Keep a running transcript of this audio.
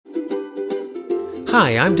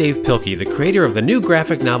Hi, I'm Dave Pilkey, the creator of the new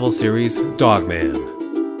graphic novel series,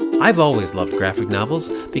 Dogman. I've always loved graphic novels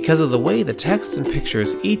because of the way the text and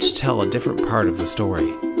pictures each tell a different part of the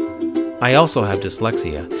story. I also have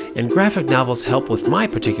dyslexia, and graphic novels help with my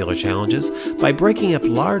particular challenges by breaking up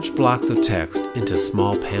large blocks of text into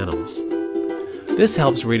small panels. This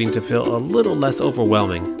helps reading to feel a little less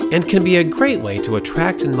overwhelming and can be a great way to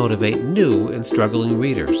attract and motivate new and struggling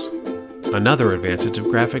readers. Another advantage of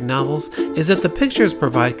graphic novels is that the pictures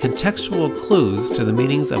provide contextual clues to the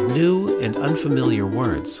meanings of new and unfamiliar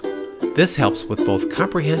words. This helps with both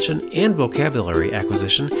comprehension and vocabulary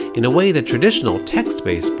acquisition in a way that traditional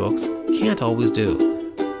text-based books can't always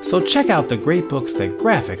do. So check out the great books that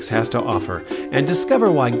Graphix has to offer and discover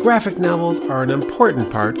why graphic novels are an important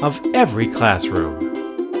part of every classroom.